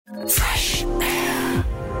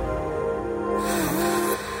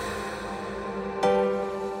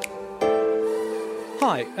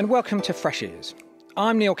Hi, and welcome to Fresh Ears.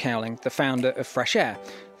 I'm Neil Cowling, the founder of Fresh Air,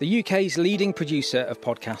 the UK's leading producer of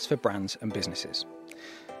podcasts for brands and businesses.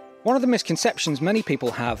 One of the misconceptions many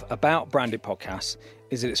people have about branded podcasts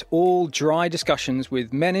is that it's all dry discussions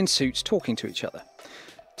with men in suits talking to each other.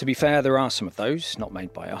 To be fair, there are some of those, not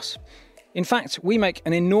made by us. In fact, we make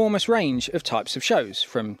an enormous range of types of shows,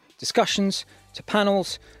 from discussions to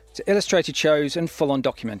panels to illustrated shows and full-on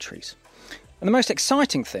documentaries. And the most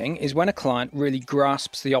exciting thing is when a client really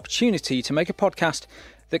grasps the opportunity to make a podcast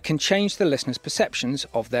that can change the listener's perceptions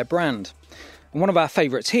of their brand. And one of our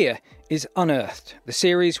favourites here is Unearthed, the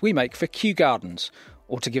series we make for Kew Gardens,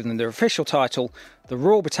 or to give them their official title, the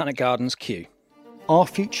Royal Botanic Gardens Kew. Our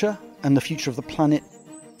future and the future of the planet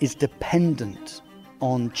is dependent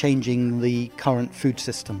on changing the current food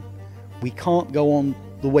system. We can't go on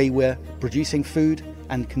the way we're producing food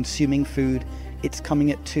and consuming food. It's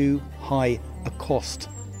coming at too high a cost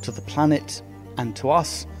to the planet and to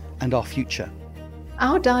us and our future.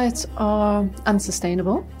 Our diets are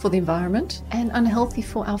unsustainable for the environment and unhealthy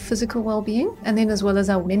for our physical well-being, and then as well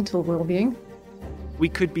as our mental well-being. We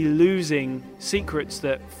could be losing secrets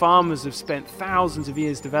that farmers have spent thousands of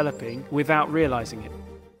years developing without realising it.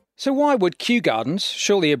 So why would Kew Gardens,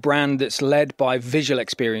 surely a brand that's led by visual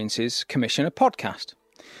experiences, commission a podcast?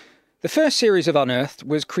 The first series of Unearthed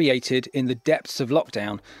was created in the depths of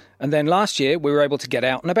lockdown, and then last year we were able to get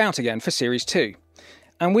out and about again for Series 2.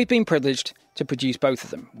 And we've been privileged to produce both of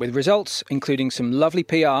them, with results including some lovely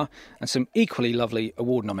PR and some equally lovely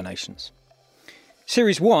award nominations.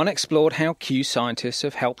 Series 1 explored how Kew scientists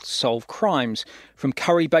have helped solve crimes, from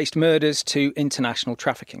curry-based murders to international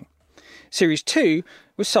trafficking. Series 2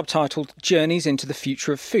 was subtitled Journeys into the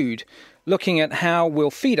Future of Food, looking at how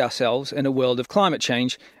we'll feed ourselves in a world of climate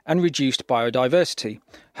change and reduced biodiversity,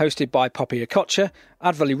 hosted by Poppy Okocha,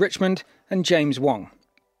 Advali Richmond and James Wong.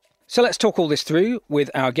 So let's talk all this through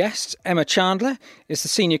with our guests. Emma Chandler is the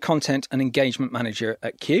Senior Content and Engagement Manager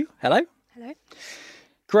at Kew. Hello. Hello.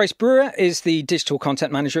 Grace Brewer is the Digital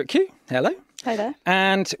Content Manager at Kew. Hello. Hi there.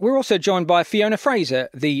 And we're also joined by Fiona Fraser,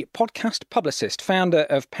 the podcast publicist, founder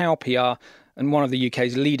of Power PR and one of the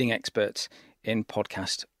UK's leading experts in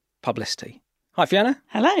podcast publicity. Hi, Fiona.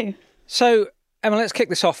 Hello. So, Emma, let's kick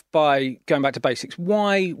this off by going back to basics.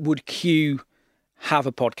 Why would Kew have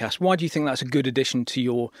a podcast? Why do you think that's a good addition to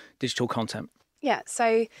your digital content? Yeah,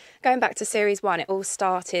 so going back to Series 1, it all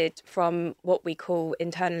started from what we call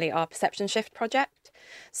internally our Perception Shift project.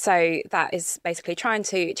 So that is basically trying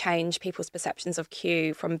to change people's perceptions of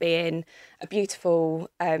Kew from being a beautiful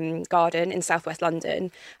garden in southwest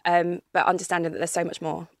London, but understanding that there's so much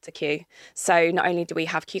more to Kew. So not only do we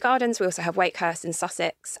have Kew Gardens, we also have Wakehurst in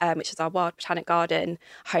Sussex, which is our wild botanic garden,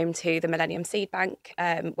 home to the Millennium Seed Bank,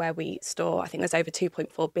 where we store, I think there's over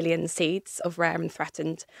 2.4 billion seeds of rare and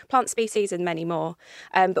threatened plant species and many more.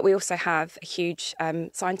 But we also have a huge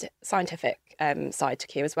scientific side to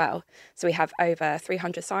Kew as well. So we have over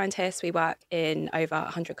 300 scientists. We work in over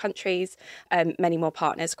 100 countries, many more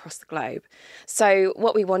partners across the globe. So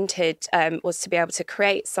what we wanted was to be able to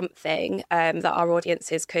create something that our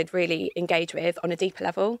audiences could really engage with on a deeper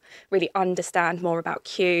level, really understand more about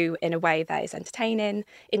Kew in a way that is entertaining,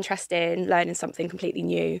 interesting, learning something completely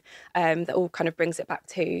new, that all kind of brings it back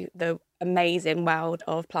to the amazing world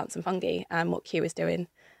of plants and fungi and what Kew is doing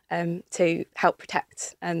to help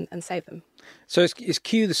protect and save them. So is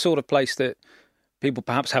Kew the sort of place that people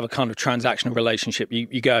perhaps have a kind of transactional relationship?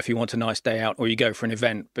 You go if you want a nice day out, or you go for an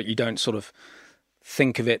event, but you don't sort of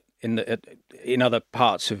think of it in other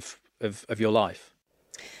parts of your life?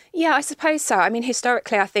 Yeah, I suppose so. I mean,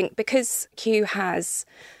 historically, I think because Kew has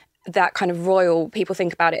that kind of royal, people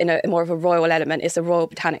think about it in a more of a royal element. It's the Royal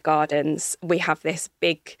Botanic Gardens. We have this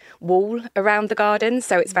big wall around the garden.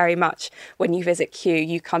 So it's very much when you visit Kew,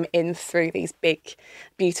 you come in through these big,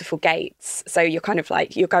 beautiful gates. So you're kind of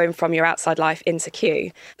like, you're going from your outside life into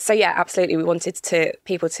Kew. So yeah, absolutely. We wanted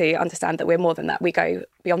people to understand that we're more than that. We go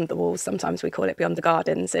beyond the walls. Sometimes we call it beyond the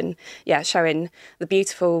gardens, and yeah, showing the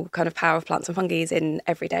beautiful kind of power of plants and fungi in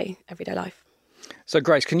everyday life. So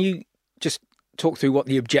Grace, can you just talk through what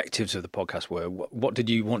the objectives of the podcast were? What did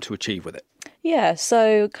you want to achieve with it? Yeah,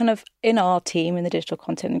 so kind of in our team, in the digital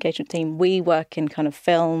content engagement team, we work in kind of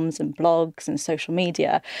films and blogs and social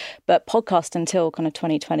media. But podcast until kind of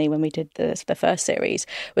 2020, when we did the first series,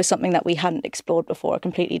 was something that we hadn't explored before, a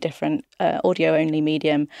completely different audio-only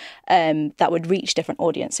medium that would reach different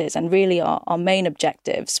audiences. And really our main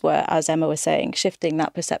objectives were, as Emma was saying, shifting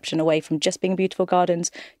that perception away from just being beautiful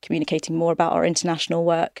gardens, communicating more about our international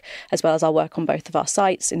work, as well as our work on both of our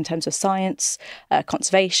sites in terms of science,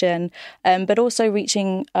 conservation, but also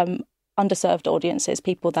reaching underserved audiences,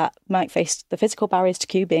 people that might face the physical barriers to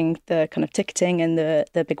Kew, being the kind of ticketing and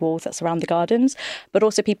the big walls that surround the gardens, but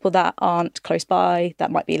also people that aren't close by,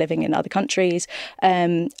 that might be living in other countries,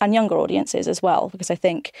 and younger audiences as well, because I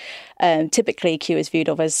think typically Kew is viewed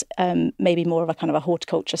of as maybe more of a kind of a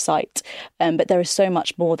horticulture site, but there is so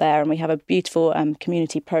much more there, and we have a beautiful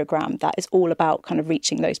community programme that is all about kind of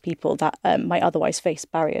reaching those people that might otherwise face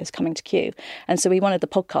barriers coming to Kew. And so we wanted the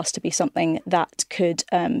podcast to be something that could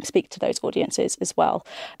speak to those audiences as well,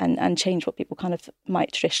 and change what people kind of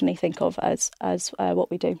might traditionally think of as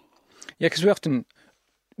what we do. Yeah, because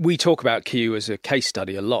we talk about Kew as a case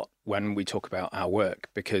study a lot when we talk about our work,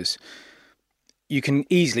 because you can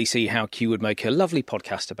easily see how Kew would make a lovely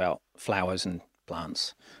podcast about flowers and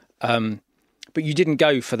plants. But you didn't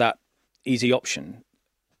go for that easy option.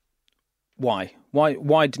 Why?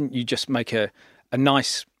 Why didn't you just make a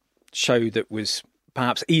nice show that was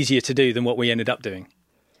perhaps easier to do than what we ended up doing?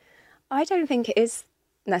 I don't think it is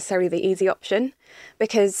necessarily the easy option,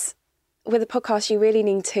 because with a podcast you really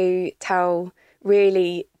need to tell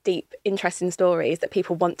really deep, interesting stories that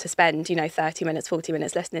people want to spend, 30 minutes, 40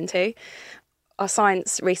 minutes listening to. Our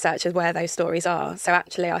science research is where those stories are. So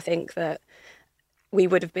actually I think that we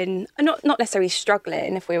would have been not necessarily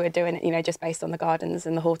struggling if we were doing it, just based on the gardens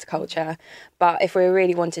and the horticulture. But if we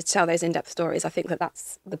really wanted to tell those in-depth stories, I think that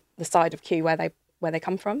that's the side of Kew where they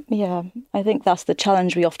come from. Yeah, I think that's the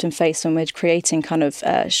challenge we often face when we're creating kind of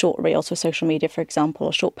short reels for social media, for example,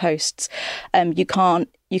 or short posts.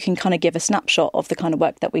 You can kind of give a snapshot of the kind of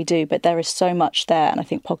work that we do, but there is so much there. And I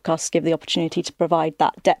think podcasts give the opportunity to provide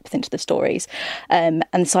that depth into the stories. And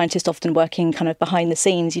scientists often working kind of behind the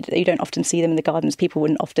scenes, you don't often see them in the gardens. People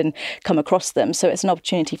wouldn't often come across them. So it's an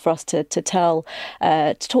opportunity for us to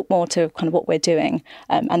talk more to kind of what we're doing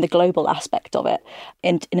and the global aspect of it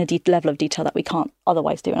in a deep level of detail that we can't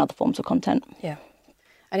otherwise do in other forms of content. Yeah.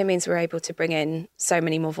 And it means we're able to bring in so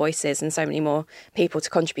many more voices and so many more people to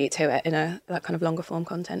contribute to it in that kind of longer form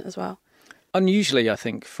content as well. Unusually, I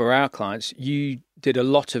think, for our clients, you did a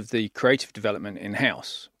lot of the creative development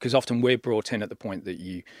in-house, because often we're brought in at the point that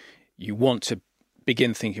you want to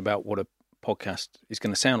begin thinking about what a podcast is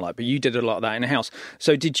going to sound like, but you did a lot of that in-house.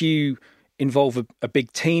 So did you involve a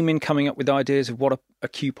big team in coming up with ideas of what a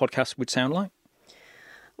Kew podcast would sound like?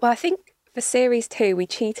 Well, I think for Series 2, we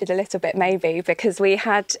cheated a little bit maybe, because we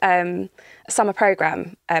had a summer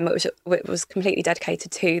programme which was completely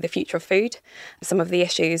dedicated to the future of food, some of the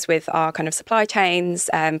issues with our kind of supply chains,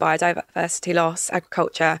 biodiversity loss,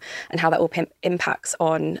 agriculture, and how that all impacts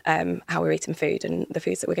on how we're eating food and the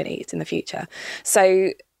foods that we're going to eat in the future.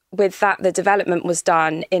 So with that, the development was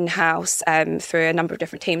done in-house through a number of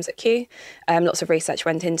different teams at Kew. Lots of research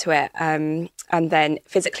went into it. And then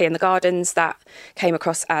physically in the gardens, that came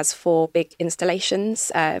across as 4 big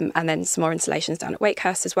installations, and then some more installations down at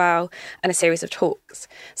Wakehurst as well, and a series of talks.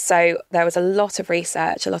 So there was a lot of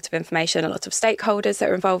research, a lot of information, a lot of stakeholders that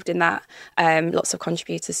were involved in that, lots of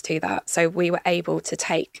contributors to that. So we were able to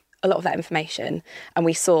take a lot of that information, and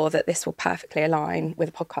we saw that this will perfectly align with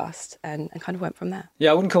a podcast, and kind of went from there.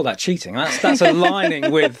 Yeah, I wouldn't call that cheating. That's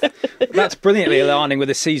aligning with, that's brilliantly aligning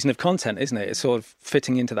with a season of content, isn't it? It's sort of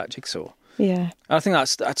fitting into that jigsaw. Yeah. I think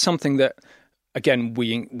that's something that, again,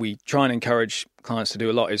 we try and encourage clients to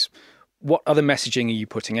do a lot, is what other messaging are you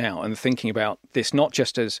putting out, and thinking about this not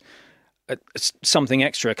just as something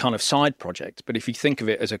extra, a kind of side project, but if you think of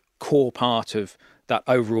it as a core part of that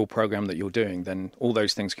overall program that you're doing, then all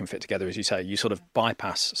those things can fit together. As you say, you sort of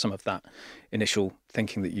bypass some of that initial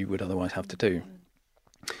thinking that you would otherwise have to do.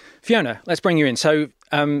 Fiona, let's bring you in. So,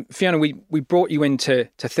 Fiona, we brought you in to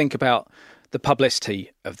think about the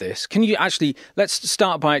publicity of this. Can you actually, let's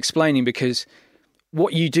start by explaining, because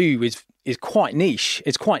what you do is quite niche.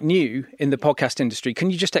 It's quite new in the podcast industry.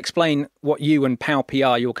 Can you just explain what you and POW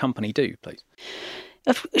PR, your company, do, please?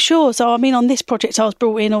 Sure. So, I mean, on this project, I was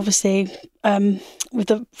brought in, obviously, with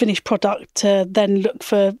the finished product to then look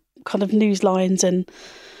for kind of news lines and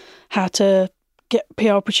how to get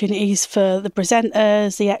PR opportunities for the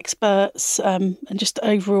presenters, the experts, and just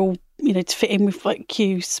overall, to fit in with like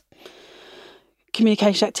Q's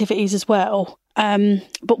communication activities as well.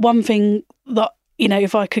 But one thing that,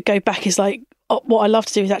 if I could go back, is like what I love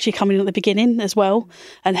to do is actually come in at the beginning as well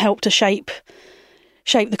and help to shape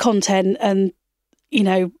the content and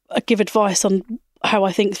give advice on how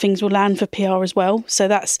I think things will land for PR as well. So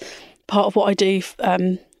that's part of what I do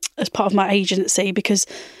as part of my agency, because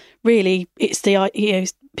really it's the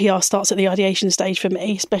PR starts at the ideation stage for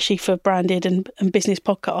me, especially for branded and business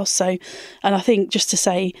podcasts. So, and I think just to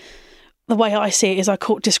say, the way I see it is I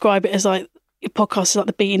describe it as like your podcast is like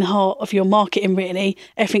the beating heart of your marketing, really.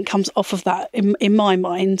 Everything comes off of that in my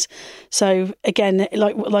mind. So again,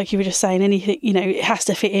 like you were just saying, anything, it has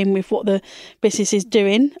to fit in with what the business is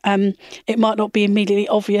doing. It might not be immediately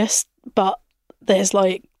obvious, but there's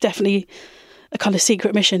like definitely a kind of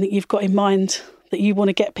secret mission that you've got in mind that you want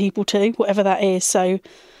to get people to, whatever that is. So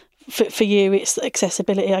for you, it's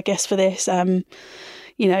accessibility, I guess, for this,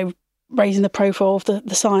 raising the profile of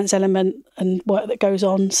the science element and work that goes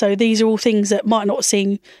on. So these are all things that might not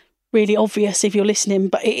seem really obvious if you're listening,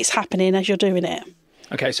 but it's happening as you're doing it.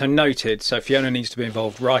 Okay, so noted. So Fiona needs to be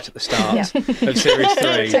involved right at the start of Series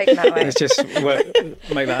 3. Take it that way. Let's just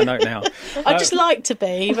make that a note now. I'd just like to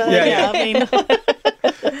be, but I mean...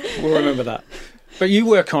 We'll remember that. But you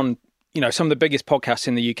work on, some of the biggest podcasts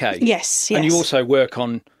in the UK. Yes. And you also work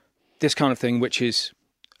on this kind of thing, which is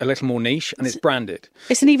a little more niche, and it's branded.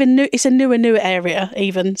 It's a newer area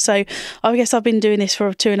even. So I guess I've been doing this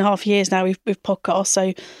for 2.5 years now with podcasts.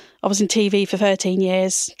 So I was in TV for 13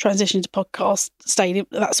 years, transitioned to podcast,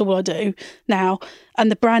 that's all I do now.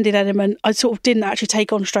 And the branded element, I sort of didn't actually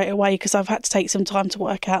take on straight away because I've had to take some time to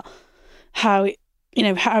work out how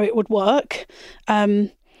it would work.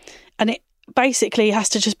 And it basically has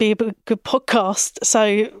to just be a good podcast.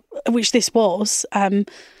 So, which this was,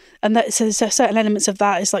 and so certain elements of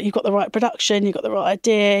that is like you've got the right production, you've got the right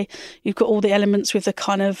idea, you've got all the elements with the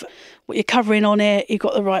kind of what you're covering on it, you've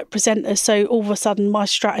got the right presenters. So all of a sudden my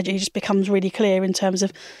strategy just becomes really clear in terms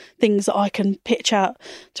of things that I can pitch out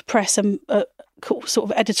to press and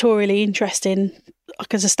sort of editorially interesting,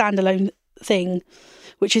 like as a standalone thing,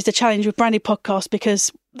 which is the challenge with branded podcasts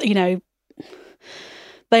because,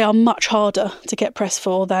 they are much harder to get press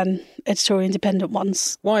for than editorial independent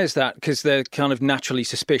ones. Why is that? Because they're kind of naturally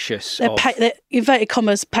suspicious. They're inverted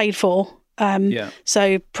commas paid for.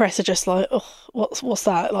 So press are just like, oh, what's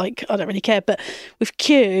that? Like, I don't really care. But with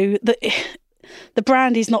Q, the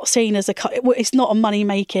brand is not seen as it's not a money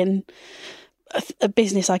making a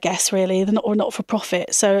business, I guess. Really, they're not for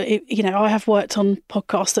profit. So I have worked on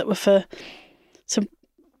podcasts that were for some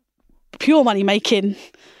pure money making.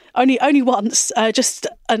 Only once, I told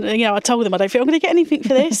them I don't think I'm going to get anything for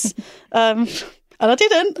this, and I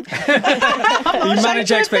didn't. You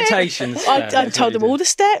manage expectations. I told them all the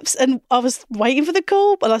steps, and I was waiting for the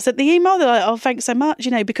call, but I sent the email. They're like, "Oh, thanks so much,"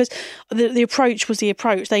 because the approach was the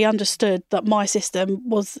approach. They understood that my system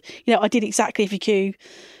was, I did exactly for Q,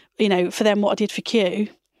 for them what I did for Q.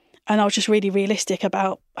 And I was just really realistic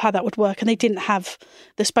about how that would work. And they didn't have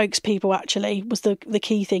the spokespeople, actually, was the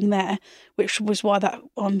key thing there, which was why that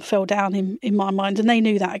fell down in my mind. And they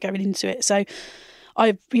knew that going into it. So,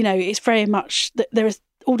 it's very much, there is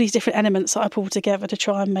all these different elements that I pull together to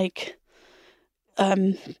try and make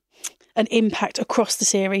an impact across the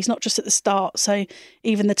series, not just at the start. So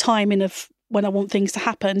even the timing of when I want things to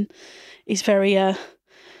happen is very, I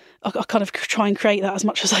kind of try and create that as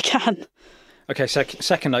much as I can. Okay,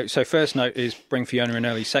 second note. So first note is bring Fiona in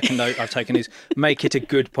early. Second note I've taken is make it a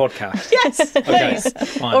good podcast. Yes, please.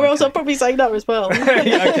 Fine, or else I'll probably say no as well.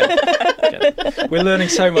 Okay. We're learning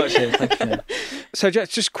so much here. Thank you. So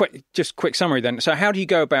just quick summary then. So how do you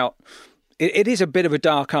go about it? It is a bit of a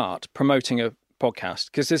dark art promoting a podcast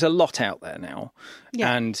because there's a lot out there now.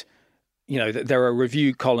 Yeah. And, there are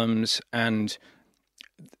review columns and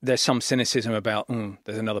there's some cynicism about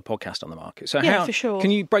there's another podcast on the market. So for sure.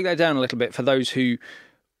 Can you break that down a little bit for those who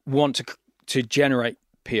want to generate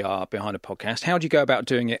PR behind a podcast? How do you go about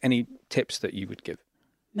doing it? Any tips that you would give?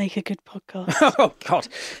 Make a good podcast. Oh God!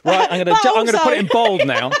 Right, I'm going to put it in bold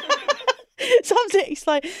now. Sometimes it's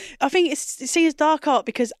like I think it's seen as dark art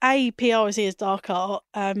because PR is seen as dark art,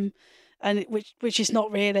 and which is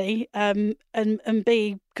not really, and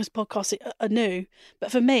B because podcasts are new.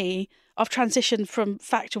 But for me, I've transitioned from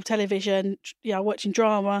factual television. I worked in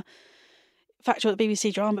drama, factual at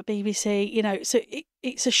BBC, drama at BBC. So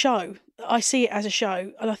it's a show. I see it as a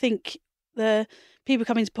show, and I think the people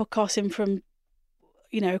come into podcasting from,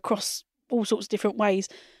 across all sorts of different ways.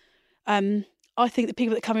 I think the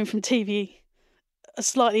people that come in from TV are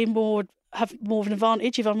have more of an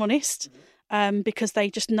advantage, if I'm honest, because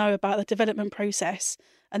they just know about the development process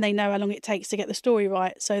and they know how long it takes to get the story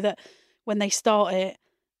right, so that when they start it,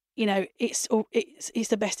 it's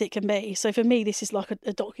the best it can be. So for me, this is like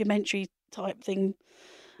a documentary type thing.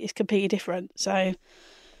 It's completely different. So,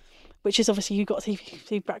 which is obviously you've got a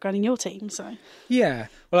TV background in your team. So yeah,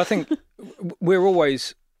 well, I think you're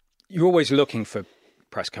always looking for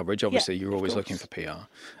press coverage. Obviously, you're always looking for PR.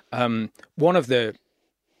 One of the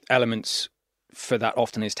elements for that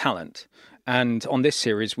often is talent. And on this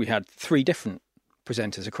series, we had 3 different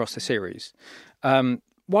presenters across the series.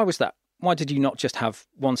 Why was that? Why did you not just have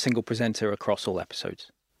one single presenter across all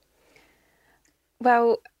episodes?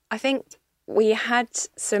 Well, I think we had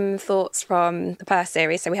some thoughts from the first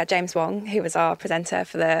series. So we had James Wong, who was our presenter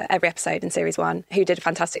for every episode in series 1, who did a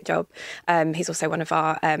fantastic job. He's also one of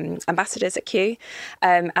our ambassadors at Q.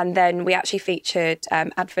 And then we actually featured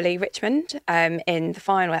Adverley Richmond in the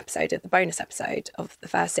final episode of the bonus episode of the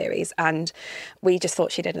first series. And we just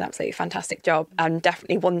thought she did an absolutely fantastic job and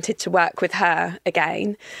definitely wanted to work with her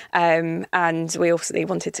again. And we also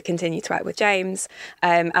wanted to continue to work with James.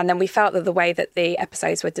 And then we felt that the way that the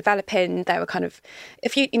episodes were developing, there were kind of a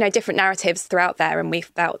few, different narratives throughout there, and we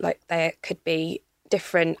felt like there could be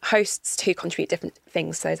different hosts to contribute different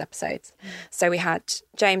things to those episodes. So we had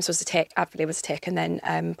James was a tick, Adverley was a tick, and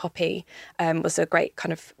then Poppy was a great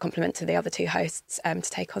kind of complement to the other two hosts to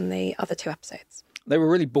take on the other 2 episodes. They were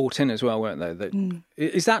really bought in as well, weren't they?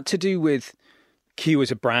 Is that to do with Q as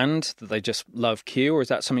a brand, that they just love Q, or is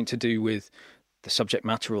that something to do with the subject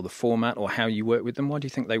matter or the format or how you work with them? Why do you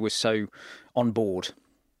think they were so on board?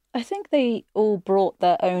 I think they all brought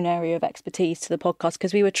their own area of expertise to the podcast,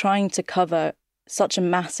 because we were trying to cover such a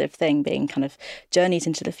massive thing, being kind of journeys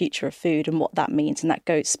into the future of food and what that means. And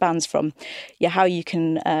that spans from how you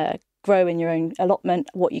can grow in your own allotment,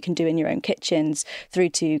 what you can do in your own kitchens, through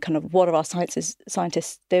to kind of what are our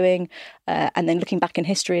scientists doing, and then looking back in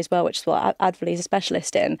history as well, which is what Adverley is a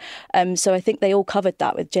specialist in. So I think they all covered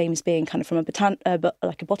that, with James being kind of from a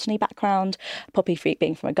botany background, Poppy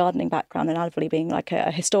being from a gardening background, and Adverley being like a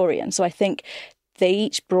historian. So I think they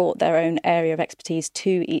each brought their own area of expertise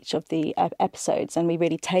to each of the episodes, and we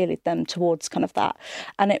really tailored them towards kind of that.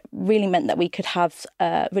 And it really meant that we could have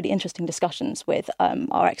really interesting discussions with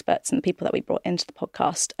our experts and the people that we brought into the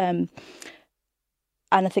podcast. And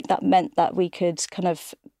I think that meant that we could kind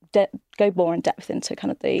of go more in depth into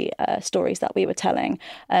kind of the stories that we were telling,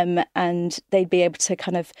 and they'd be able to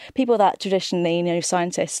kind of, people that traditionally,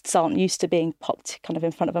 scientists aren't used to being popped kind of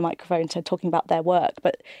in front of a microphone to talking about their work,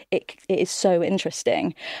 but it is so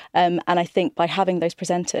interesting, and I think by having those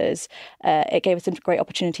presenters, it gave us a great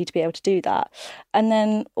opportunity to be able to do that. And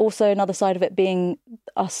then also another side of it being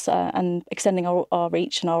us and extending our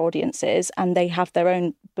reach and our audiences, and they have their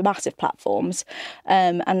own massive platforms,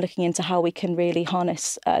 and looking into how we can really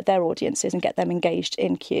harness their audiences and get them engaged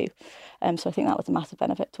in Q. So I think that was a massive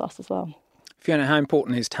benefit to us as well. Fiona, how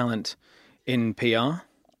important is talent in PR?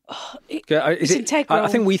 It's integral. I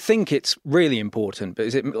think we think it's really important, but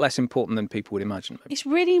is it less important than people would imagine? Maybe? It's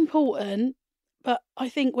really important, but I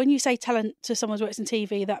think when you say talent to someone who works in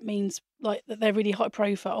TV, that means like that they're really high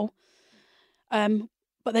profile,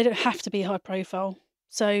 but they don't have to be high profile.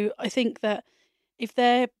 So I think that if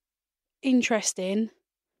they're interesting,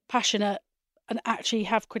 passionate, and actually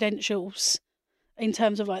have credentials in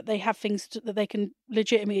terms of like they have things that they can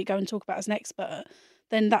legitimately go and talk about as an expert,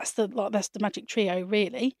 then that's the magic trio,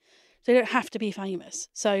 really. So they don't have to be famous.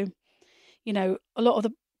 So, a lot of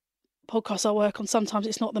the podcasts I work on, sometimes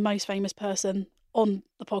it's not the most famous person on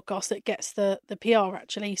the podcast that gets the PR,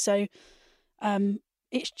 actually. So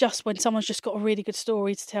it's just when someone's just got a really good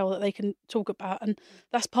story to tell that they can talk about. And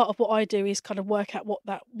that's part of what I do, is kind of work out what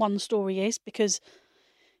that one story is, because,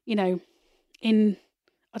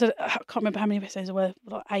 I can't remember how many episodes there were,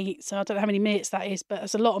 like 8, so I don't know how many minutes that is, but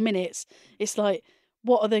it's a lot of minutes. It's like,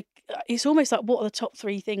 it's almost like, what are the top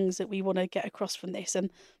 3 things that we want to get across from this?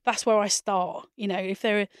 And that's where I start. If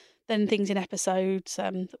there are then things in episodes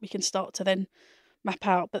that we can start to then map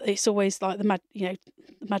out, but it's always like the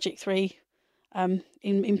magic 3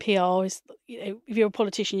 in PR is, if you're a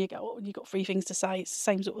politician, you've got 3 things to say. It's the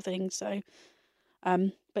same sort of thing. So,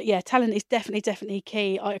 but yeah, talent is definitely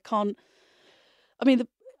key. I can't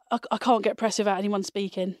get press without anyone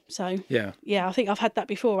speaking. So yeah, I think I've had that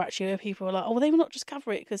before, actually, where people are like, "Oh, well, they will not just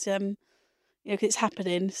cover it because cause it's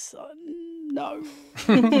happening." So, no,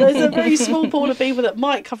 there's a very small pool of people that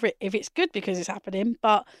might cover it if it's good because it's happening,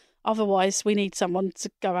 but otherwise, we need someone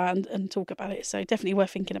to go around and talk about it. So definitely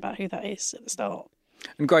worth thinking about who that is at the start.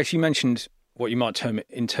 And Grace, you mentioned what you might term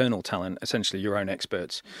internal talent, essentially your own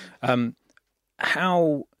experts.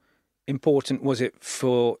 How important was it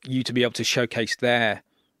for you to be able to showcase their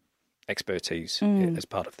expertise as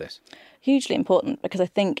part of this? Hugely important, because I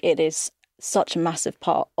think it is such a massive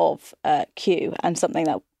part of Q and something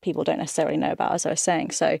that people don't necessarily know about, as I was saying.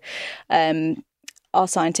 So our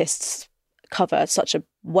scientists cover such a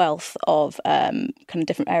wealth of kind of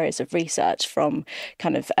different areas of research, from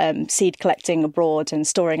kind of seed collecting abroad and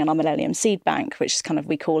storing an millennium seed bank, which is kind of,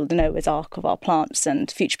 we call the Noah's Ark of our plants,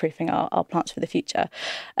 and future-proofing our plants for the future.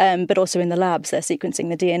 But also in the labs, they're sequencing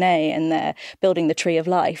the DNA and they're building the tree of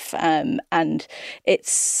life. And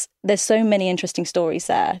there's so many interesting stories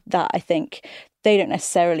there that I think they don't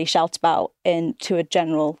necessarily shout about to a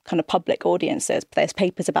general kind of public audience. There's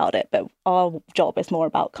papers about it, but our job is more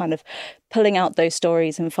about kind of pulling out those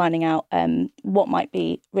stories and finding out what might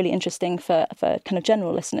be really interesting for kind of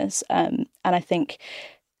general listeners. And I think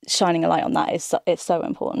shining a light on that is so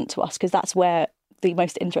important to us, because that's where the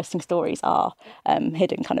most interesting stories are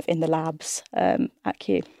hidden kind of in the labs at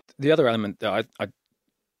Kew. The other element that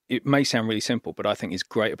it may sound really simple, but I think is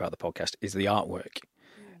great about the podcast is the artwork.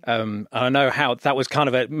 And I know how that was kind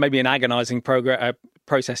of maybe an agonising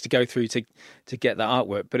process to go through to get that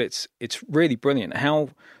artwork, but it's really brilliant. How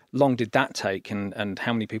long did that take, and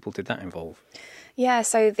how many people did that involve? Yeah,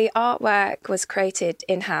 so the artwork was created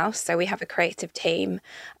in-house. So we have a creative team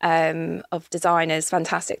of designers,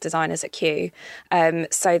 fantastic designers at Kew.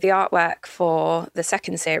 So the artwork for the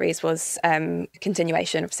second series was a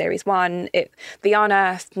continuation of series 1. The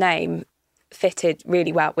Unearthed name fitted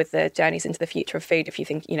really well with the journeys into the future of food. If you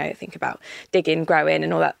think about digging, growing,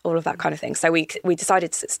 and all of that kind of thing. So we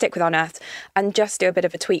decided to stick with Unearthed and just do a bit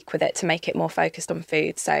of a tweak with it to make it more focused on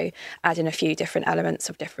food. So add in a few different elements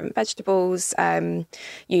of different vegetables,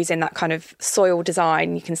 using that kind of soil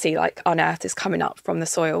design. You can see like Unearthed is coming up from the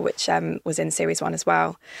soil, which was in series 1 as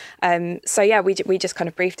well. So yeah, we just kind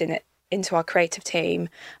of briefed into our creative team.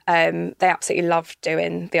 They absolutely loved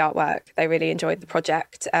doing the artwork. They really enjoyed the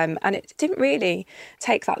project. And it didn't really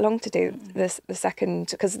take that long to do the second,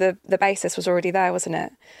 because the basis was already there, wasn't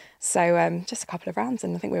it? So just a couple of rounds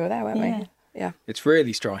and I think we were there, weren't we? Yeah. It's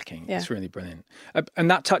really striking. Yeah. It's really brilliant.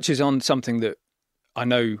 And that touches on something that I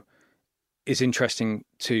know is interesting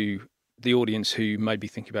to the audience who may be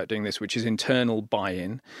thinking about doing this, which is internal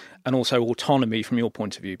buy-in and also autonomy from your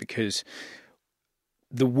point of view, because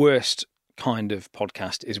the worst kind of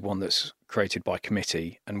podcast is one that's created by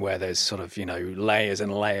committee and where there's sort of, layers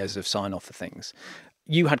and layers of sign off for things.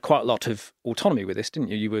 You had quite a lot of autonomy with this, didn't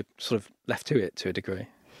you? You were sort of left to it to a degree.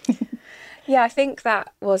 Yeah, I think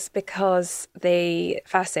that was because the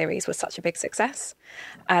first series was such a big success.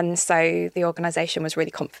 And so the organisation was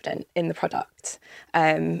really confident in the product,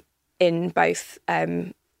 in both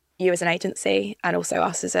you as an agency and also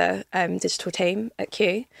us as a digital team at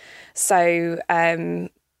Kew. So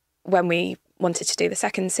when we wanted to do the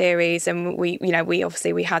second series, and we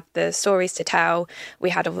obviously we had the stories to tell,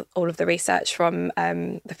 we had all of the research from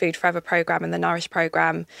the Food Forever programme and the Nourish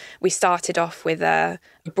programme. We started off with a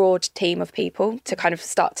broad team of people to kind of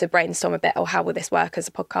start to brainstorm a bit, how will this work as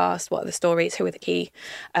a podcast? What are the stories? Who are the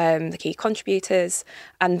key contributors?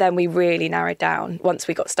 And then we really narrowed down. Once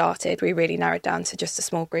we got started, we really narrowed down to just a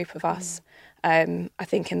small group of us. I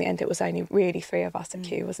think in the end it was only really 3 of us at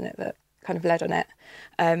Kew, wasn't it, that kind of led on it,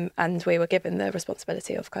 and we were given the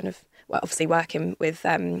responsibility of kind of, obviously working with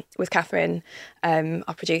Catherine,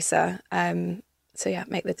 our producer, so yeah,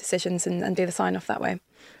 make the decisions and do the sign off that way.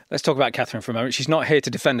 Let's talk about Catherine for a moment. She's not here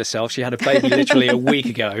to defend herself. She had a baby literally a week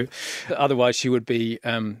ago. Otherwise she would be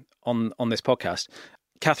on this podcast.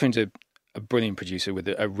 Catherine's a brilliant producer with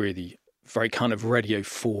a really very kind of Radio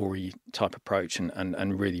 4-y type approach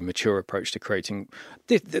and really mature approach to creating.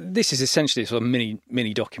 This is essentially a sort of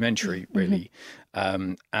mini documentary, really.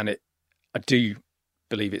 And I do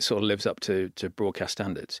believe it sort of lives up to broadcast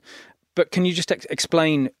standards. But can you just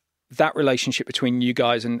explain that relationship between you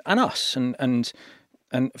guys and us and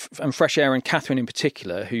Fresh Air and Catherine in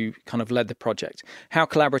particular, who kind of led the project? How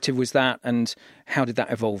collaborative was that, and how did that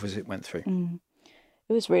evolve as it went through?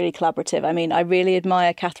 It was really collaborative. I mean, I really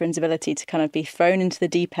admire Catherine's ability to kind of be thrown into the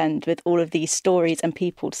deep end with all of these stories and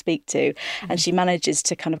people to speak to. And she manages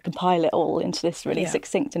to kind of compile it all into this really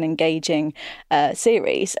succinct and engaging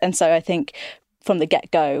series. And so I think from the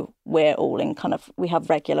get-go, we're all in kind of, we have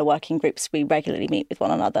regular working groups. We regularly meet with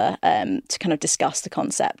one another to kind of discuss the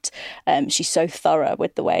concept. She's so thorough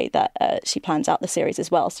with the way that she plans out the series as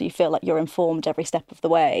well. So you feel like you're informed every step of the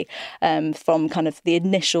way, from kind of the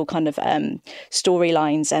initial kind of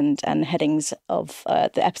storylines and headings of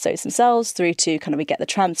the episodes themselves through to kind of we get the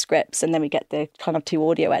transcripts and then we get the kind of 2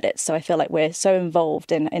 audio edits. So I feel like we're so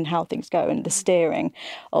involved in how things go and the steering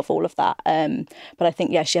of all of that. But I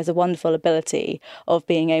think, she has a wonderful ability of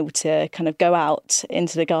being able to kind of go out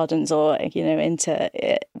into the gardens or into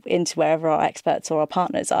wherever our experts or our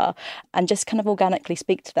partners are and just kind of organically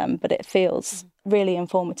speak to them, but it feels really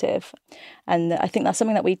informative. And I think that's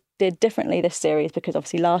something that we did differently this series, because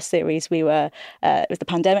obviously last series we were it was the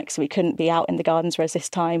pandemic, so we couldn't be out in the gardens, whereas this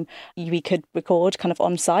time we could record kind of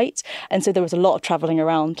on site, and so there was a lot of travelling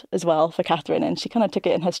around as well for Catherine, and she kind of took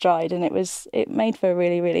it in her stride, and it made for a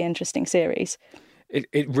really, really interesting series.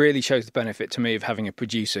 It really shows the benefit to me of having a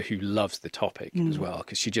producer who loves the topic as well,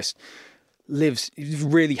 because she just is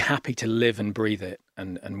really happy to live and breathe it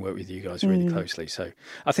and work with you guys really closely. So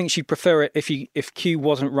I think she'd prefer it if Q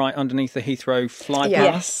wasn't right underneath the Heathrow flypath.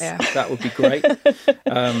 Yes. That would be great.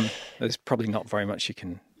 There's probably not very much you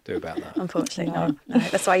can do about that. Unfortunately, no.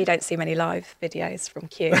 That's why you don't see many live videos from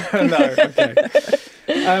Q. No,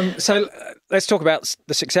 okay. So let's talk about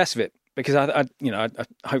the success of it, because I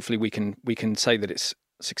hopefully we can say that it's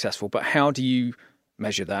successful. But how do you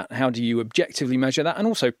measure that? How do you objectively measure that, and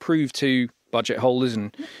also prove to budget holders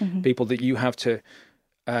and people that you have to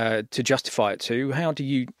justify it to? How do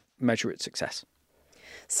you measure its success?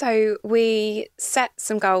 So we set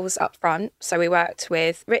some goals up front. So we worked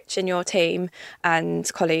with Rich in your team and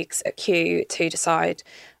colleagues at Q to decide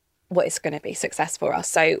what is going to be success for us.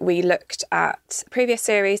 So we looked at previous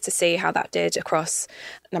series to see how that did across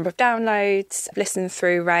number of downloads, listen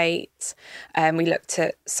through rate. We looked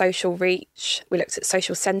at social reach. We looked at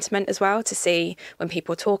social sentiment as well to see when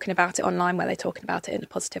people are talking about it online, were they talking about it in a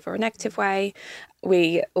positive or a negative way.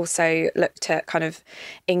 We also looked at kind of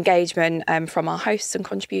engagement from our hosts and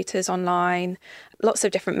contributors online. Lots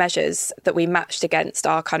of different measures that we matched against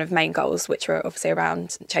our kind of main goals, which were obviously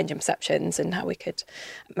around changing perceptions and how we could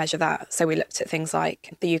measure that. So we looked at things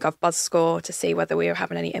like the YouGov Buzz score to see whether we were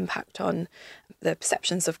having any impact on the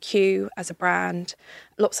perceptions of Q as a brand.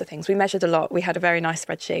 Lots of things. We measured a lot. We had a very nice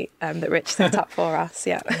spreadsheet that Rich set up for us.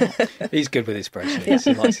 Yeah, he's good with his spreadsheets.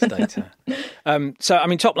 He likes his data. So, I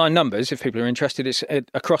mean, top line numbers, if people are interested, it's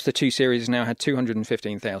across the two series now had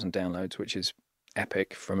 215,000 downloads, which is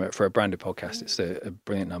epic for a branded podcast. It's a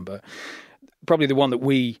brilliant number. Probably the one that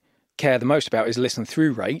we care the most about is listen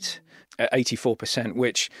through rate at 84%,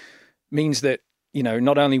 which means that, you know,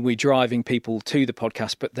 not only are we driving people to the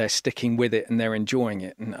podcast, but they're sticking with it and they're enjoying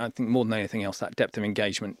it. And I think more than anything else, that depth of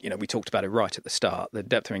engagement, you know, we talked about it right at the start. The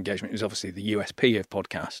depth of engagement is obviously the USP of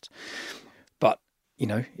podcasts. But, you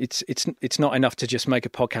know, it's not enough to just make a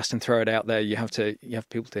podcast and throw it out there. You have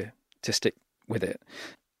people to stick with it.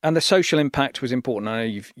 And the social impact was important. I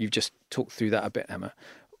know you've just talked through that a bit, Emma.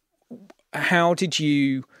 How did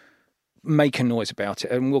you make a noise about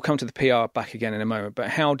it? And we'll come to the PR back again in a moment. But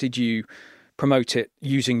how did you promote it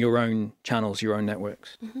using your own channels, your own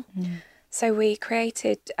networks? So we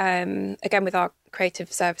created, again with our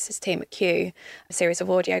creative services team at Q, a series of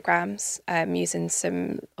audiograms using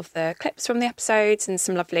some of the clips from the episodes and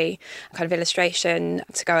some lovely kind of illustration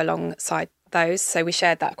to go alongside those. So we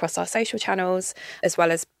shared that across our social channels, as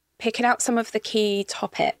well as picking out some of the key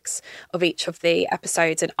topics of each of the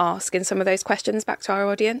episodes and asking some of those questions back to our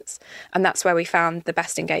audience. And that's where we found the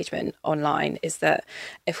best engagement online, is that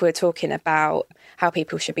if we're talking about how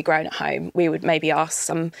people should be grown at home, we would maybe ask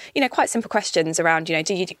some, you know, quite simple questions around, you know,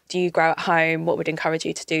 do you grow at home? What would encourage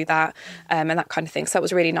you to do that? And that kind of thing. So that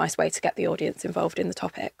was a really nice way to get the audience involved in the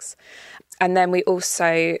topics. And then we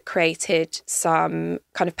also created some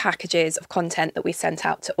kind of packages of content that we sent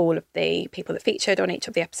out to all of the people that featured on each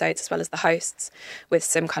of the episodes, as well as the hosts, with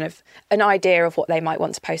some kind of an idea of what they might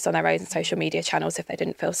want to post on their own social media channels if they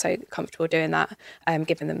didn't feel so comfortable doing that,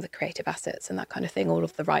 giving them the creative assets and that kind of thing, all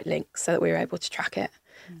of the right links so that we were able to track it.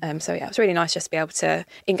 So yeah, it was really nice just to be able to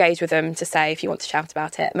engage with them, to say if you want to shout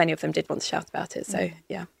about it. Many of them did want to shout about it. So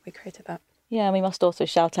yeah, we created that. Yeah, and we must also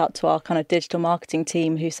shout out to our kind of digital marketing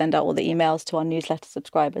team who send out all the emails to our newsletter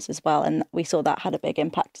subscribers as well. And we saw that had a big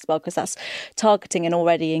impact as well, because that's targeting an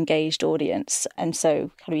already engaged audience. And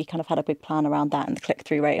so we kind of had a big plan around that and the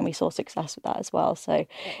click-through rate, and we saw success with that as well. So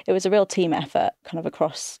it was a real team effort kind of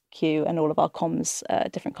across Q and all of our comms,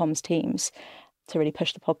 different comms teams, to really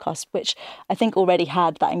push the podcast, which I think already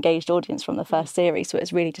had that engaged audience from the first series. So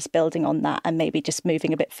it's really just building on that and maybe just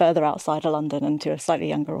moving a bit further outside of London and to a slightly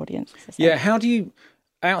younger audience. Yeah, how do you,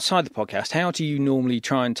 outside the podcast, how do you normally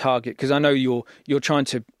try and target? Because I know you're trying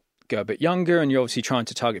to go a bit younger, and you're obviously trying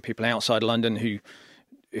to target people outside London who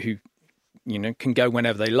you know can go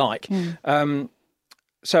whenever they like.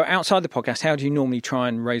 So outside the podcast, how do you normally try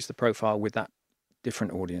and raise the profile with that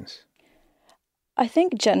different audience? I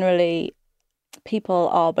think generally people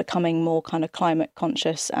are becoming more kind of climate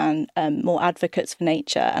conscious and more advocates for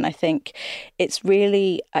nature. And I think it's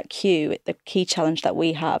really at Q, the key challenge that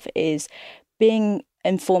we have is being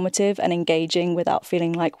informative and engaging without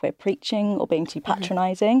feeling like we're preaching or being too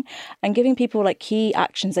patronising, and giving people like key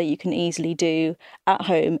actions that you can easily do at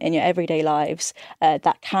home in your everyday lives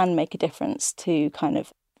that can make a difference to kind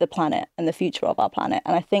of the planet and the future of our planet.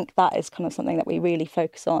 And I think that is kind of something that we really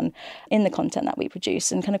focus on in the content that we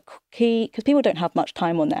produce, and kind of key, because people don't have much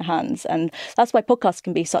time on their hands. And that's why podcasts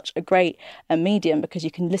can be such a great medium, because you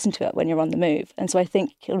can listen to it when you're on the move. And so I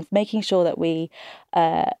think kind of making sure that we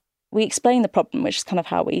we explain the problem, which is kind of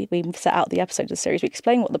how we set out the episode of the series. We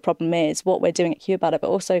explain what the problem is, what we're doing at Q about it, but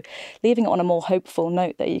also leaving it on a more hopeful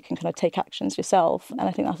note that you can kind of take actions yourself. And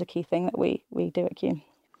I think that's a key thing that we do at Q.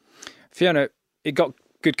 Fiona, it got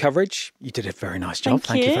good coverage. You did a very nice job.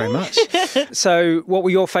 Thank you very much. much. So what were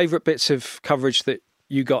your favourite bits of coverage that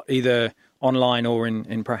you got either online or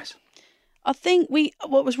in press? I think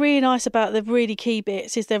what was really nice about the really key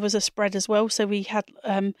bits is there was a spread as well. So we had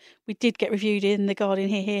we did get reviewed in the Guardian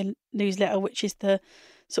Here newsletter, which is the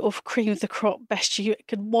sort of cream of the crop, best you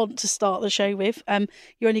could want to start the show with.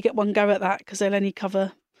 You only get one go at that because they'll only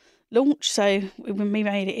cover launch. So we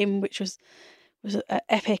made it in, which was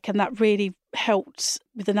epic, and that really helped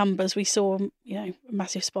with the numbers. We saw a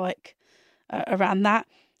massive spike around that,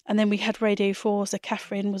 and then we had Radio 4. So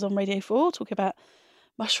Catherine was on Radio 4 talking about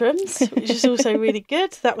mushrooms, which is also really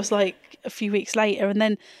good. That was like a few weeks later, and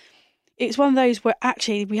then it's one of those where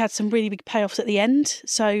actually we had some really big payoffs at the end.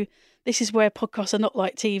 So this is where podcasts are not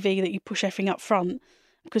like TV that you push everything up front,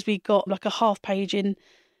 because we got like a half page in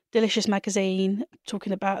Delicious magazine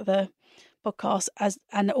talking about the podcast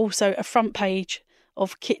and also a front page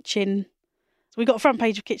of kitchen. So we got a front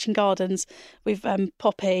page of Kitchen Gardens with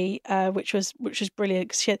Poppy, which was brilliant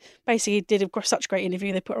because she basically did such a great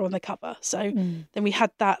interview. They put her on the cover. So then we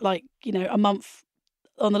had that a month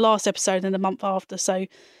on the last episode and a month after. So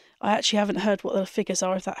I actually haven't heard what the figures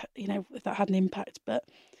are if that had an impact. But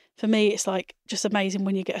for me, it's like just amazing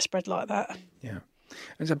when you get a spread like that. Yeah,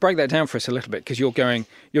 and so break that down for us a little bit, because you're going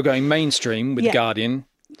mainstream with The Guardian.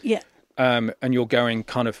 Yeah. And you're going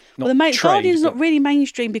kind of not the Guardian's not really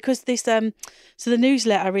mainstream because this so the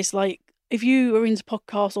newsletter is like, if you are into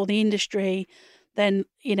podcasts or the industry, then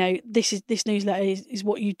this newsletter is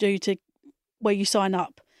what you do to where you sign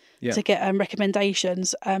up to get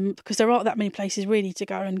recommendations, because there aren't that many places really to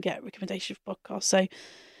go and get recommendations for podcasts. So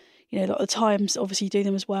a lot of the Times obviously do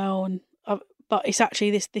them as well, and but it's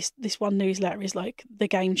actually this one newsletter is like the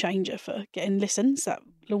game changer for getting listens that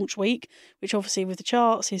launch week, which obviously with the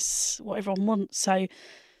charts is what everyone wants. So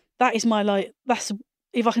that is that's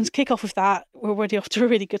if I can kick off with that, we're already off to a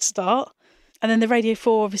really good start. And then the Radio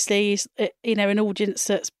 4 obviously is an audience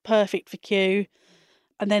that's perfect for Q.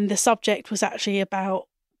 And then the subject was actually about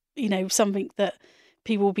something that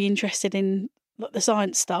people will be interested in, like the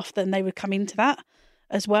science stuff. Then they would come into that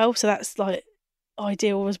as well. So that's like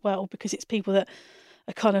ideal as well, because it's people that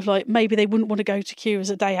are kind of like, maybe they wouldn't want to go to Q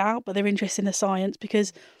as a day out, but they're interested in the science.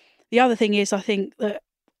 Because the other thing is, I think that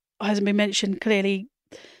hasn't been mentioned clearly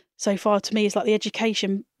so far to me, is like the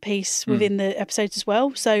education piece within the episodes as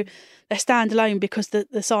well. So they're standalone because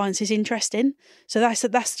the science is interesting. So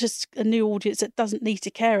that's just a new audience that doesn't need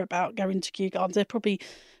to care about going to Kew Gardens. They're probably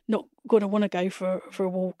not going to want to go for a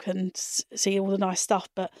walk and see all the nice stuff,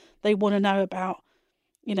 but they want to know about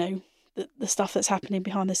the stuff that's happening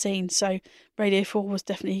behind the scenes. So Radio 4 was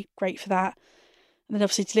definitely great for that. And then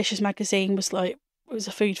obviously Delicious magazine was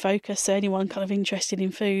a food focus, so anyone kind of interested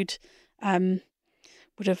in food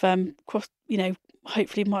would have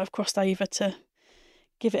hopefully might have crossed over to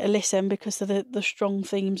give it a listen, because of the strong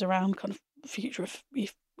themes around kind of future of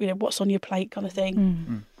what's on your plate kind of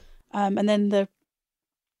thing. And then the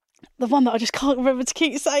one that I just can't remember to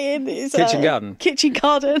keep saying is Kitchen Garden. Kitchen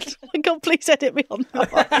Garden. God, please edit me on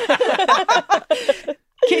that one.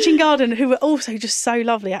 Kitchen Garden, who were also just so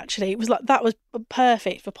lovely. Actually, it was like that was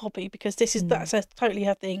perfect for Poppy, because that's totally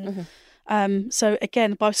her thing. So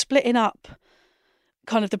again, by splitting up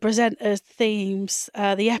kind of the presenters, themes,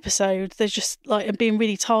 the episodes, there's just and being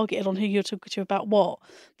really targeted on who you're talking to about what.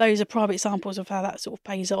 Those are prime examples of how that sort of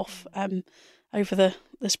pays off over the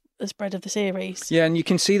spread of the series. Yeah, and you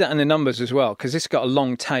can see that in the numbers as well, because it's got a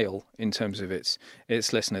long tail in terms of its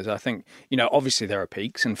listeners. I think, obviously there are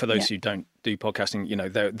peaks, and for those who don't do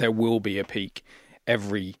podcasting, there will be a peak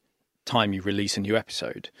every time you release a new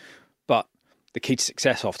episode. But the key to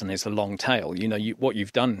success often is the long tail. What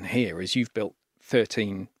you've done here is you've built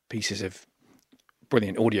 13 pieces of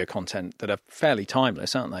brilliant audio content that are fairly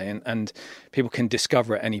timeless, aren't they? And people can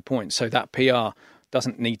discover at any point. So that PR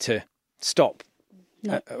doesn't need to stop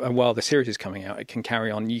while the series is coming out. It can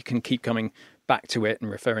carry on. You can keep coming back to it and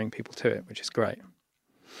referring people to it, which is great.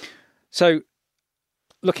 So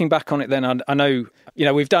looking back on it then, I know,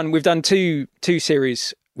 we've done two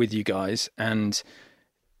series with you guys, and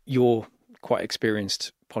you're quite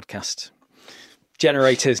experienced podcast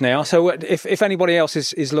generators now. So if anybody else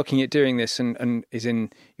is looking at doing this and is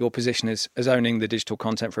in your position as owning the digital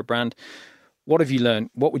content for a brand, what have you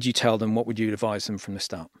learned? What would you tell them? What would you advise them from the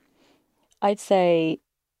start? I'd say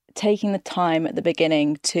taking the time at the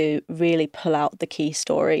beginning to really pull out the key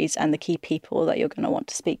stories and the key people that you're going to want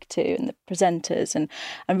to speak to and the presenters, and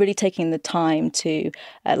really taking the time to,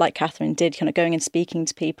 like Catherine did, kind of going and speaking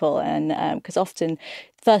to people. And because often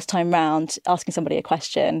first time round, asking somebody a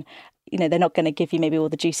question, they're not going to give you maybe all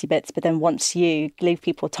the juicy bits, but then once you leave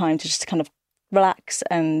people time to just kind of relax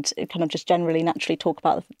and kind of just generally naturally talk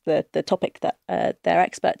about the topic that they're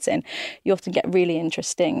experts in, you often get really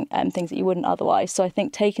interesting things that you wouldn't otherwise. So I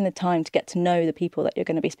think taking the time to get to know the people that you're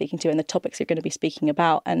going to be speaking to and the topics you're going to be speaking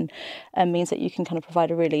about and means that you can kind of provide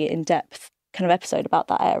a really in-depth kind of episode about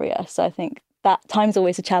that area. So I think that time's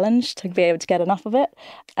always a challenge to be able to get enough of it.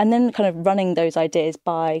 And then kind of running those ideas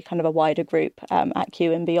by kind of a wider group at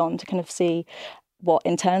Q and beyond to kind of see what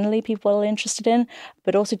internally people are interested in,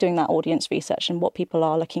 but also doing that audience research and what people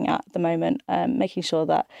are looking at the moment, making sure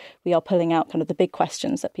that we are pulling out kind of the big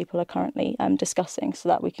questions that people are currently discussing so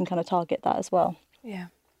that we can kind of target that as well. Yeah,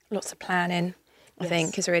 lots of planning, I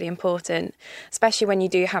think, is really important, especially when you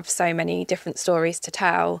do have so many different stories to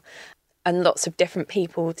tell and lots of different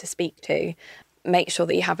people to speak to. Make sure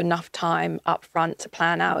that you have enough time up front to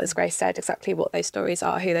plan out, as Grace said, exactly what those stories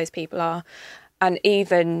are, who those people are. And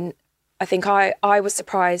even I think I was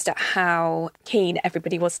surprised at how keen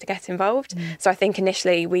everybody was to get involved. So I think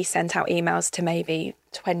initially we sent out emails to maybe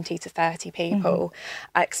 20 to 30 people,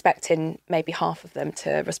 expecting maybe half of them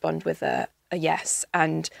to respond with a yes.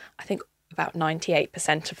 And I think about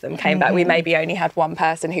 98% of them came back. We maybe only had one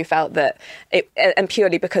person who felt that it, and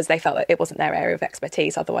purely because they felt that it wasn't their area of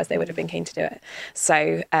expertise, otherwise they would have been keen to do it.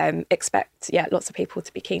 So expect, lots of people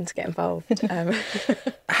to be keen to get involved.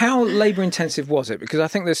 How labour intensive was it? Because I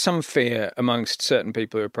think there's some fear amongst certain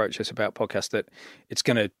people who approach us about podcasts that it's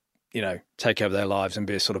going to, take over their lives and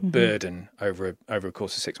be a sort of burden over a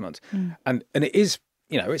course of 6 months. And it is,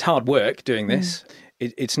 it's hard work doing this.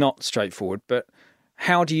 It's not straightforward, but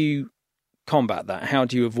how do you combat that? How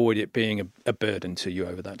do you avoid it being a burden to you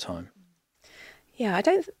over that time? Yeah,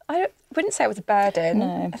 I wouldn't say it was a burden.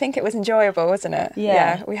 No. I think it was enjoyable, wasn't it?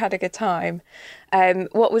 Yeah, we had a good time.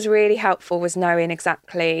 What was really helpful was knowing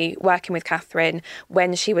exactly, working with Catherine,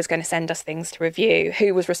 when she was going to send us things to review,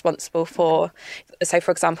 who was responsible for. So,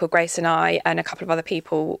 for example, Grace and I and a couple of other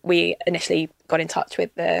people, we initially got in touch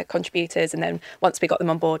with the contributors, and then once we got them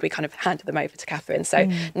on board, we kind of handed them over to Catherine. So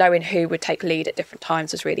knowing who would take lead at different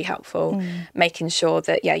times was really helpful. Making sure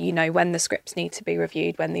that, when the scripts need to be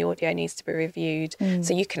reviewed, when the audio needs to be reviewed,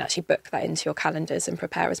 so you can actually book that into your calendars and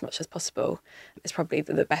prepare as much as possible is probably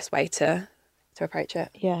the best way to approach it.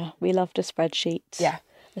 Yeah, we loved a spreadsheet. A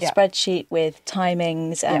Yeah. spreadsheet with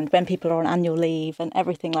timings and when people are on annual leave and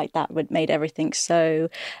everything like that made everything so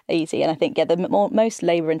easy. And I think, the most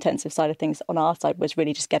labour-intensive side of things on our side was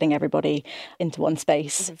really just getting everybody into one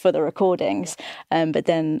space for the recordings. But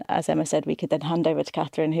then, as Emma said, we could then hand over to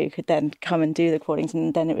Catherine, who could then come and do the recordings,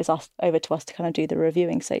 and then it was over to us to kind of do the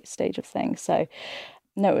reviewing stage of things. So,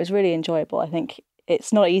 no, it was really enjoyable. I think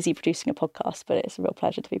it's not easy producing a podcast, but it's a real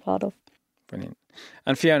pleasure to be part of. Brilliant.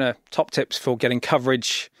 And Fiona, top tips for getting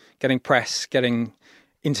coverage, getting press, getting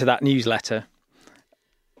into that newsletter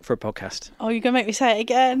for a podcast? Oh, you're going to make me say it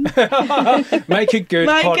again? Make a good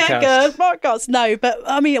podcast. Make a good podcast. No, but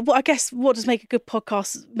I mean, I guess what does make a good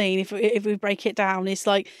podcast mean if we break it down? It's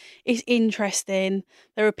like, it's interesting.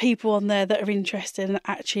 There are people on there that are interested and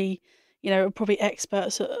actually, are probably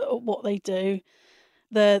experts at what they do.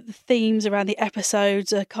 The themes around the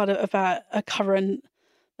episodes are kind of about a current.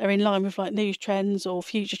 They're in line with like news trends or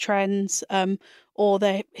future trends, or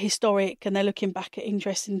they're historic and they're looking back at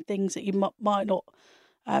interesting things that you might not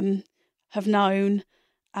have known,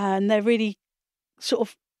 and they're really sort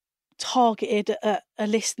of targeted at a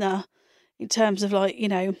listener in terms of like,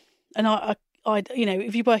 and I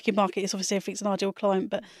if you work in market, it's obviously everything's an ideal client,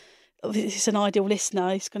 but it's an ideal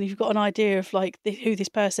listener. It's kind of, you've got an idea of like who this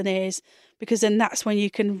person is, because then that's when you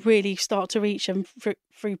can really start to reach them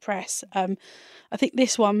through press. I think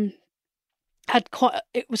this one had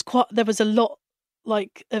there was a lot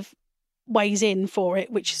like of ways in for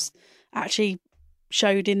it, which is actually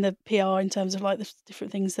showed in the PR in terms of like the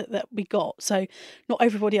different things that we got. So not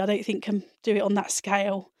everybody, I don't think, can do it on that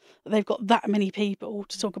scale. They've got that many people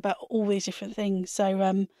to talk about all these different things.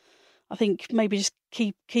 So I think maybe just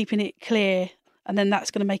keeping it clear, and then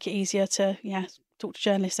that's going to make it easier to talk to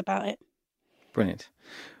journalists about it. Brilliant.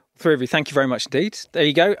 Three of you, thank you very much indeed. There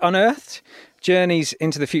you go. Unearthed, Journeys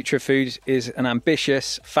into the Future of Food is an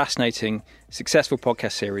ambitious, fascinating, successful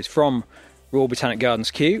podcast series from Royal Botanic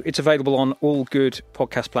Gardens Kew. It's available on all good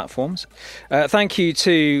podcast platforms. Thank you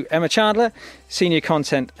to Emma Chandler, Senior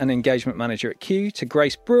Content and Engagement Manager at Kew, to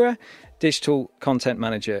Grace Brewer, Digital Content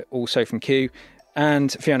Manager also from Kew,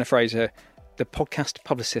 and Fiona Fraser, the podcast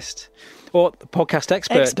publicist, or the podcast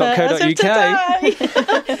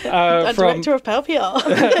expert.co.uk. Director of Power PR.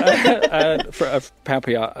 Of Power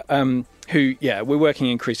PR, who, we're working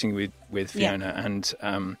increasingly with Fiona, and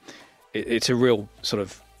it's a real sort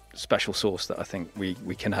of special source that I think we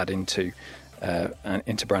can add into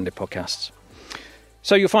branded podcasts.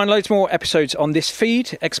 So you'll find loads more episodes on this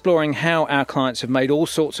feed, exploring how our clients have made all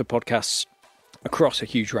sorts of podcasts across a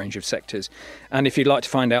huge range of sectors. And if you'd like to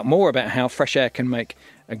find out more about how Fresh Air can make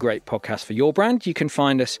a great podcast for your brand, you can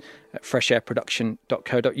find us at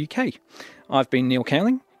freshairproduction.co.uk. I've been Neil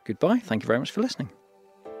Cowling. Goodbye. Thank you very much for listening.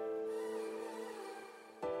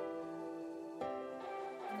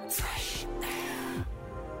 Fresh.